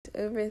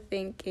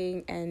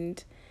overthinking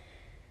and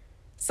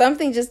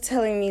something just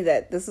telling me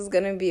that this is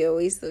going to be a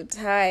waste of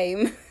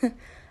time,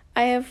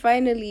 I have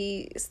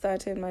finally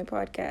started my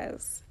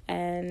podcast.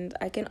 And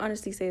I can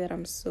honestly say that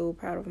I'm so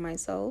proud of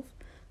myself.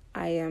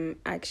 I am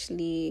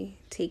actually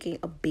taking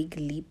a big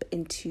leap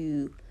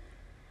into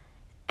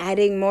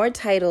adding more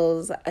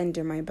titles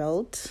under my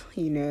belt.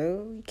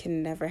 You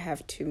can never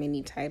have too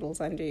many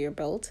titles under your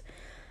belt.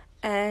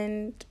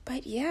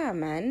 But yeah,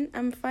 man,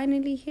 I'm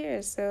finally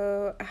here.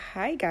 So,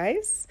 hi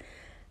guys.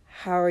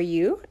 How are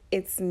you?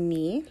 It's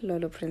me,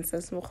 Lolo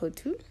Princess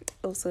Mokotu,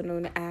 also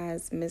known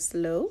as Miss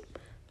Lo,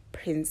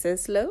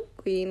 Princess Lo,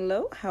 Queen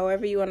Lo,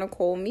 however you want to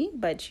call me,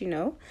 but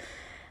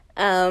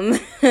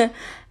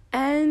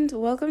and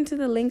welcome to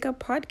the Link Up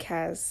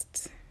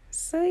podcast.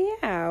 So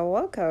yeah,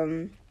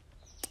 welcome.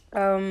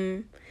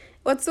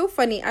 What's so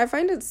funny, I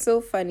find it so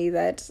funny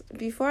that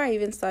before I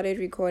even started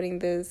recording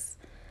this,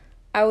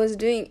 I was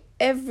doing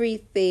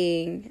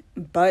everything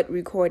but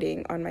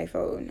recording on my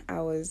phone.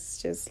 I was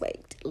just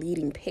like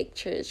deleting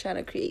pictures, trying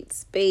to create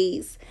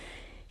space,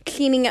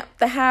 cleaning up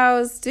the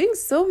house, doing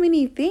so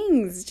many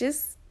things,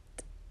 just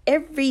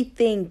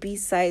everything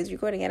besides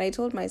recording. And I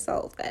told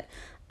myself that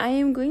I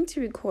am going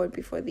to record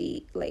before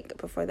the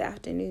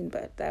afternoon,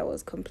 but that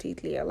was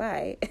completely a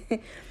lie.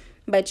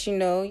 But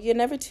you're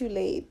never too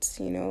late,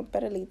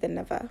 better late than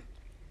never.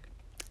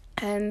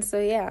 And so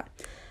yeah.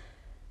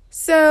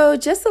 So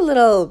just a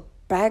little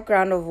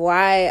background of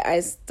why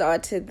I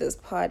started this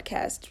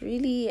podcast.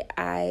 Really,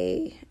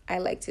 I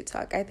like to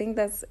talk. I think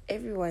that's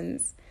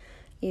everyone's,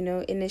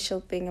 initial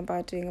thing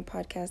about doing a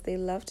podcast. They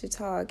love to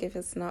talk. If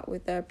it's not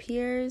with their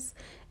peers,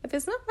 if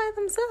it's not by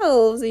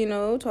themselves,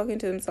 talking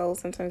to themselves,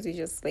 sometimes we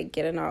just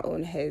get in our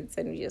own heads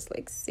and we just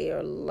say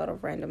a lot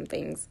of random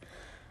things,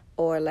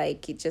 or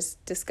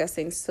just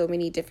discussing so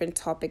many different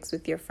topics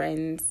with your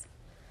friends.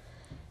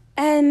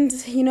 And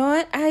you know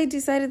what? I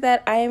decided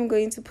that I am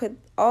going to put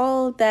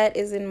all that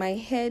is in my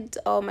head,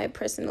 all my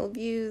personal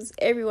views,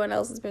 everyone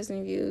else's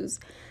personal views,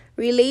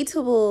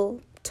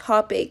 relatable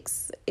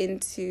topics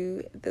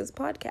into this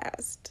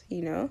podcast,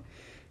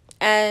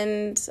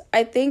 And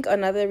I think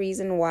another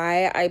reason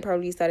why I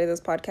probably started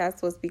this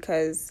podcast was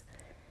because,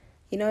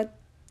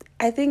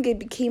 I think it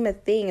became a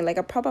thing, like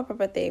a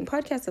proper thing.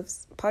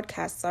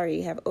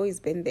 Podcasts, have always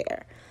been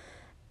there.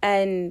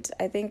 And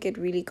I think it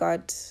really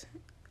got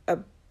a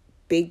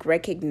big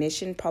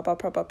recognition, proper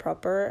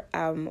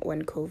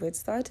when COVID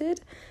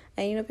started.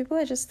 And people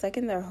are just stuck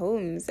in their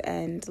homes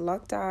and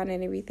lockdown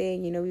and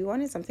everything. We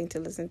wanted something to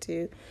listen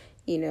to.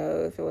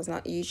 If it was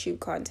not YouTube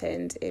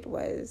content, it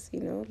was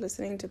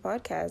listening to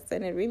podcasts.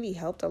 And it really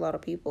helped a lot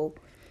of people,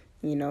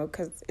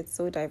 because it's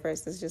so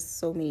diverse. There's just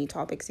so many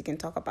topics you can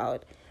talk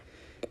about.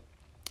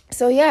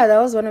 So yeah, that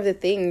was one of the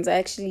things. I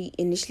actually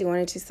initially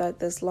wanted to start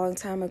this long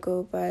time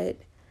ago, but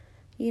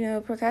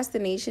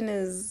procrastination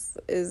is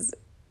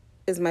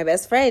my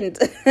best friend.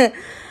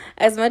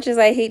 As much as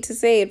I hate to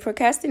say it,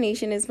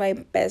 procrastination is my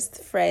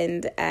best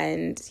friend.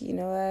 And you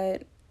know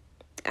what?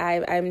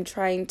 I'm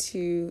trying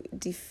to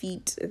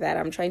defeat that.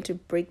 I'm trying to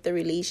break the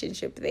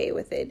relationship there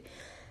with it.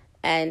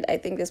 And I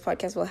think this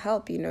podcast will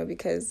help,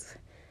 because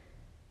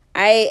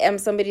I am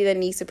somebody that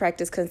needs to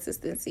practice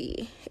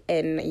consistency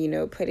and,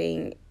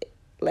 putting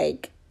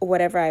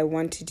whatever I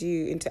want to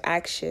do into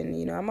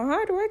action. I'm a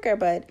hard worker,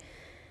 but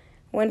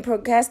when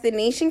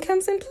procrastination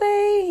comes in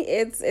play,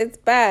 it's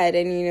bad.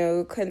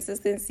 And,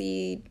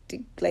 consistency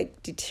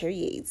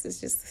deteriorates. It's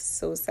just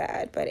so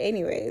sad. But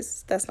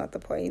anyways, that's not the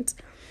point.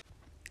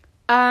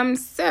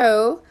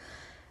 So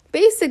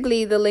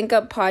basically the Link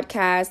Up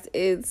podcast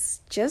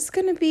is just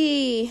going to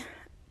be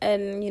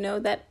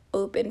that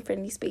open,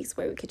 friendly space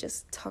where we could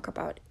just talk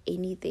about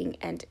anything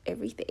and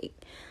everything.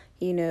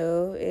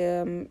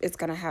 It's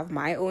going to have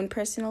my own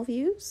personal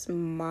views,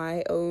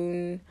 my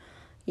own,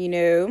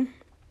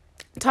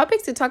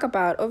 topics to talk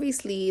about.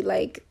 Obviously,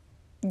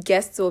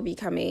 guests will be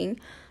coming.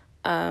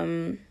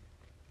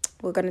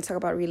 We're going to talk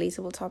about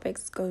relatable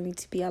topics. It's going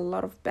to be a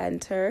lot of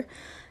banter.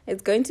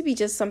 It's going to be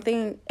just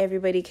something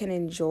everybody can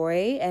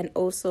enjoy and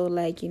also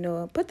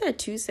put their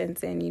 2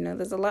 cents in.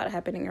 There's a lot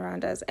happening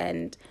around us,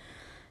 and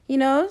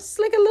it's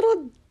like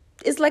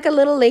a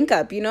little link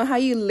up. How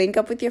you link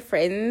up with your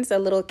friends, a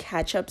little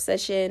catch up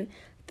session.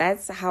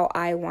 That's how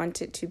I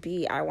want it to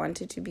be. I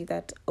want it to be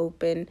that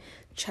open,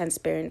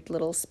 transparent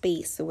little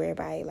space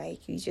whereby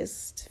you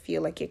just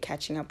feel like you're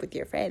catching up with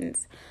your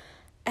friends.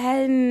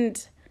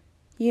 And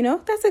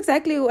that's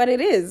exactly what it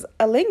is,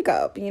 a link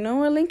up.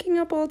 We're linking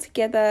up all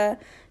together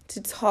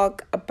to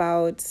talk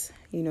about,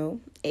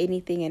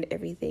 anything and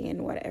everything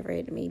and whatever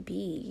it may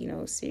be,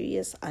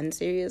 serious,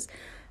 unserious,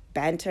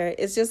 banter.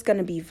 It's just going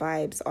to be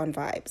vibes on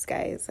vibes,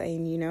 guys.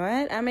 And you know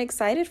what? I'm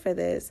excited for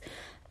this.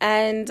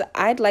 And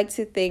I'd like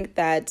to think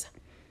that,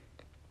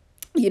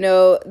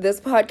 this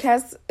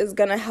podcast is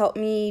going to help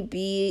me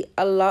be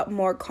a lot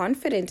more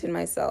confident in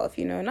myself,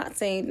 not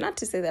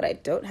to say that I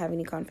don't have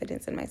any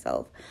confidence in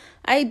myself.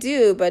 I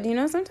do, but,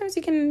 sometimes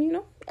you can,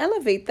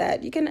 elevate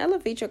that. You can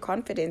elevate your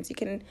confidence. You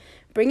can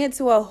bring it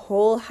to a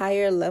whole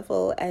higher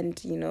level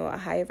and, a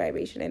higher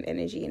vibration and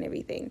energy and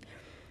everything.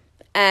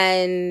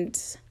 And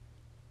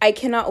I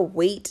cannot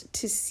wait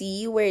to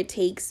see where it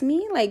takes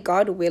me. Like,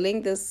 God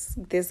willing, this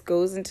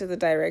goes into the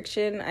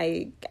direction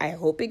I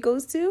hope it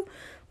goes to.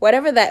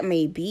 Whatever that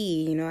may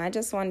be, you know, I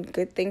just want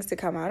good things to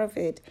come out of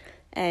it.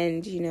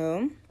 And, you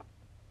know,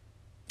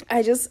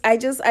 I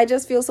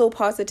just feel so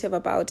positive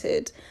about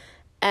it.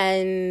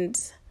 And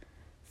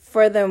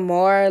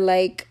furthermore,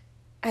 like,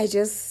 I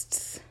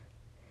just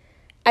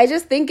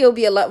think it'll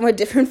be a lot more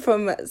different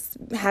from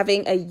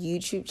having a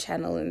YouTube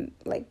channel. And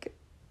like,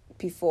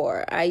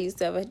 before I used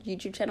to have a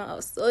YouTube channel, I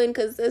was so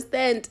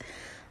inconsistent.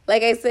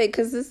 Like I said,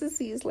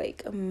 consistency is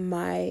like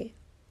my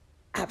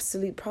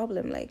absolute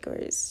problem. Like, or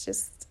it's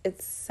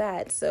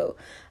sad. So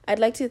I'd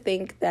like to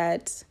think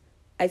that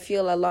I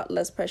feel a lot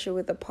less pressure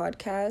with the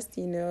podcast.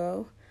 You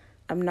know,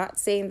 I'm not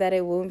saying that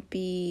it won't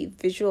be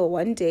visual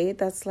one day.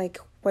 That's like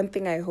one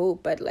thing I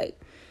hope. But like,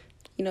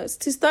 you know, it's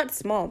to start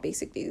small,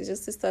 basically. It's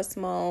just to start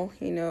small.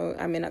 You know,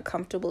 I'm in a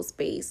comfortable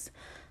space.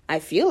 I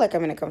feel like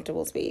I'm in a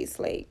comfortable space,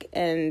 like,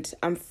 and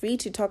I'm free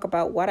to talk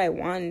about what I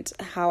want,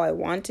 how I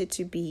want it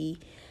to be,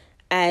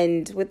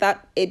 and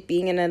without it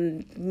being in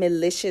a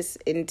malicious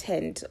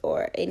intent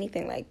or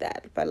anything like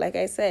that. But like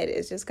I said,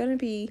 it's just going to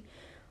be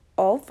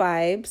all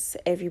vibes.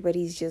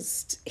 Everybody's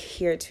just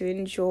here to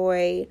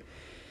enjoy.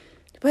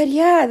 But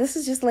yeah, this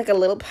is just like a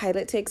little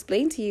pilot to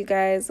explain to you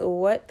guys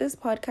what this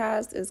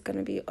podcast is going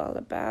to be all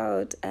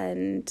about.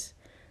 And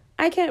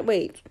I can't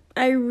wait.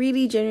 I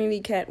really genuinely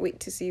can't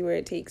wait to see where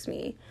it takes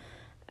me.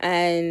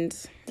 And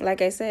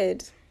like I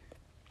said,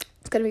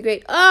 it's going to be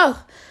great.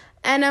 Oh,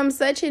 and I'm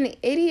such an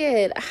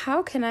idiot.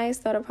 How can I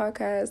start a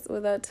podcast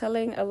without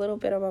telling a little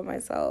bit about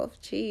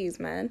myself? Jeez,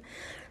 man.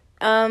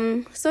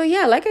 So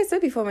yeah, like I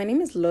said before, my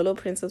name is Lolo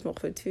Princess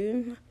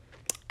Mokhutu.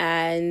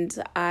 And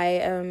I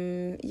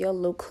am your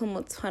local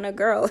Motswana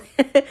girl.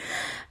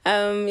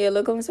 Your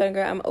local Motswana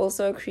girl. I'm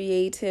also a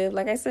creative.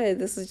 Like I said,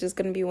 this is just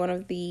going to be one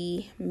of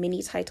the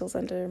mini titles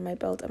under my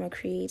belt. I'm a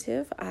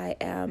creative. I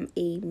am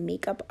a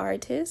makeup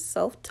artist,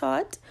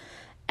 self-taught.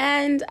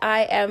 And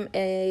I am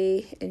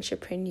a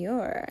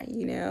entrepreneur,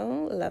 you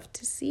know, love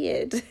to see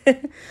it.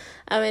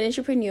 I'm an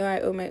entrepreneur.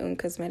 I own my own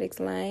cosmetics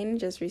line,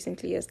 just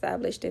recently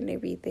established and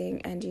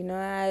everything. And you know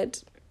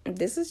what?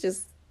 These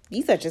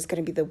are just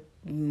going to be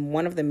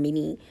one of the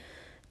mini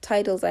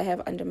titles I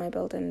have under my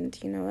belt. And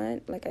you know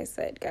what? Like I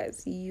said,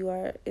 guys,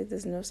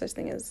 there's no such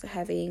thing as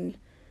having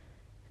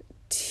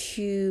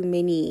too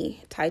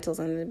many titles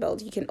under the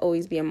belt. You can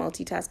always be a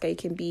multitasker. You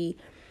can be,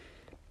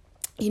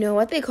 you know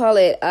what they call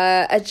it?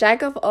 A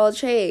jack of all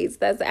trades.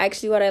 That's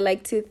actually what I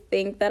like to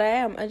think that I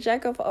am. A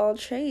jack of all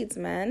trades,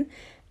 man.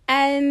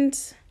 And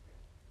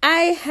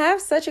I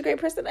have such a great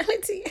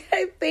personality.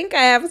 I think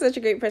I have such a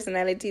great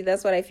personality.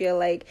 That's what I feel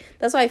like.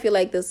 That's why I feel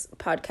like this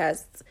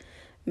podcast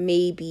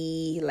may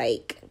be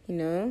like, you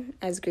know,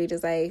 as great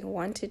as I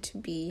want it to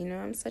be. You know,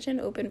 I'm such an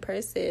open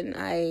person.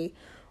 I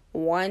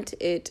want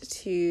it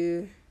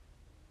to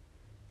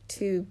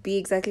be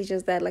exactly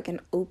just that, like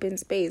an open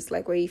space,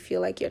 like where you feel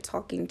like you're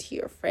talking to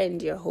your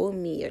friend, your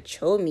homie, your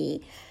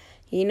chomie,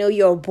 you know,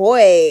 your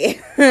boy,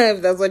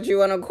 if that's what you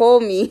want to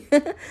call me.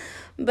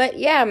 But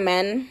yeah,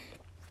 man.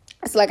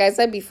 It's like I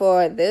said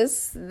before,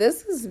 this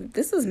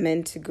is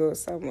meant to go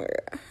somewhere,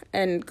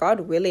 and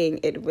God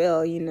willing, it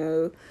will. You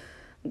know,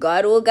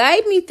 God will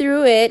guide me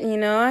through it. You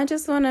know, I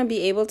just want to be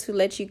able to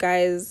let you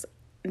guys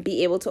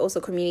be able to also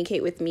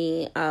communicate with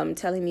me,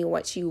 telling me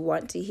what you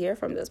want to hear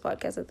from this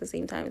podcast at the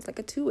same time. It's like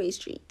a two-way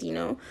street. You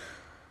know,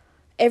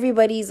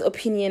 everybody's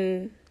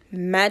opinion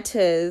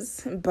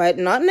matters, but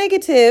not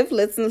negative.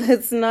 Let's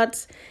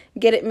not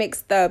get it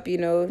mixed up. You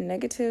know,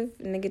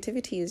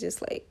 negativity is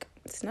just like,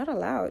 it's not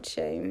allowed,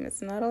 shame.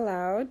 It's not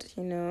allowed,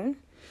 you know.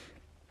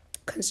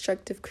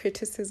 Constructive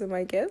criticism,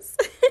 I guess.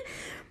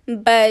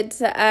 But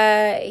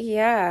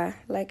yeah,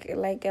 like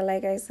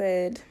I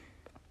said,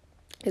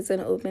 it's an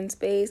open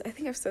space. I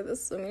think I've said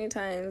this so many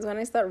times. When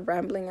I start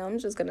rambling, I'm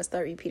just gonna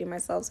start repeating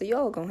myself. So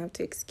y'all gonna have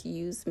to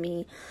excuse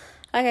me.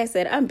 Like I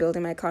said, I'm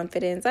building my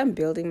confidence. I'm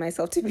building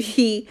myself to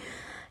be,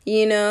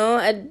 you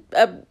know,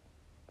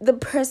 the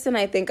person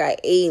I think I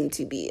aim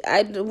to be.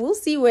 We'll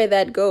see where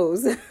that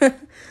goes.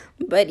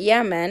 But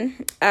yeah,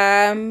 man.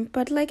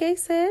 But like I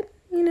said,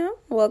 you know,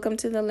 welcome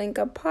to the Link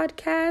Up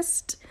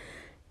podcast.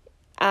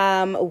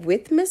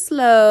 With Miss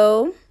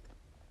Low.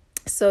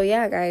 So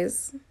yeah,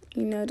 guys,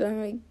 you know,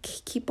 don't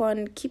keep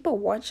a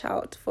watch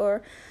out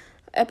for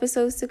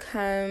episodes to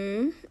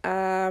come.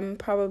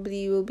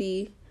 Probably will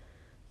be,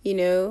 you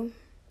know,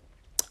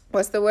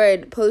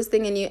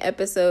 posting a new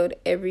episode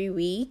every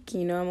week.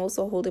 You know, I'm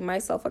also holding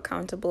myself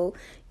accountable.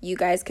 You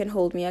guys can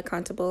hold me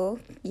accountable,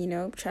 you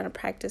know, trying to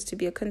practice to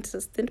be a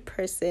consistent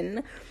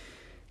person,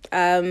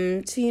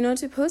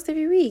 to post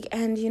every week.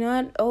 And you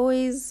know what,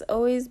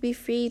 always be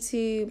free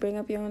to bring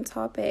up your own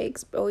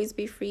topics. Always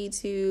be free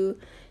to,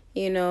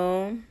 you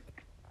know,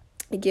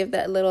 give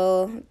that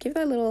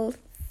little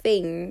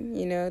thing,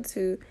 you know,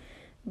 to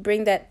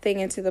bring that thing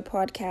into the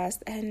podcast.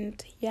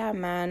 And yeah,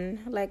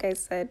 man, like I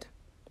said,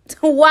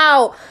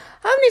 wow,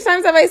 how many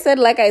times have I said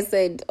like I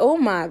said? Oh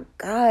my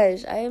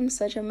gosh, I am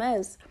such a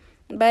mess.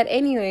 But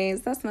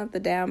anyways, that's not the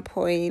damn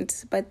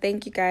point. But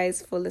thank you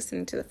guys for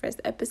listening to the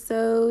first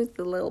episode,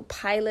 the little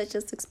pilot,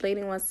 just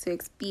explaining what's to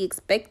be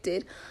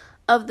expected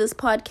of this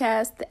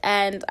podcast.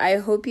 And I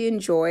hope you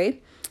enjoy.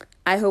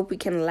 I hope we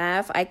can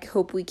laugh. I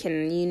hope we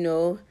can,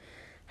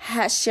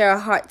 share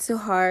heart to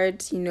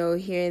heart,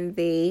 here and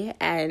there.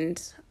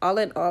 And all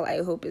in all,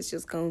 I hope it's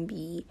just going to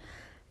be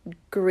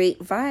great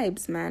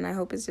vibes, man. I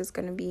hope it's just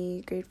going to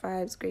be great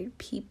vibes, great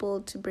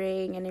people to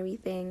bring and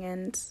everything.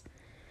 And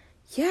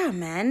yeah,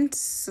 man,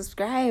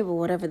 subscribe or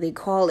whatever they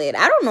call it.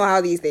 I don't know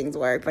how these things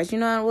work, but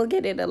we'll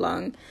get it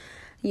along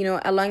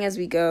as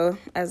we go.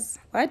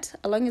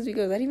 Along as we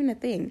go, is that even a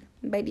thing?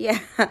 But yeah,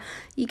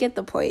 you get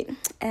the point.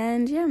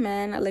 And yeah,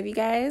 man, I love you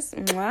guys.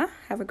 Mwah.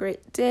 Have a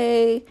great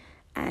day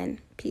and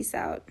peace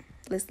out.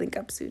 Let's link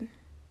up soon.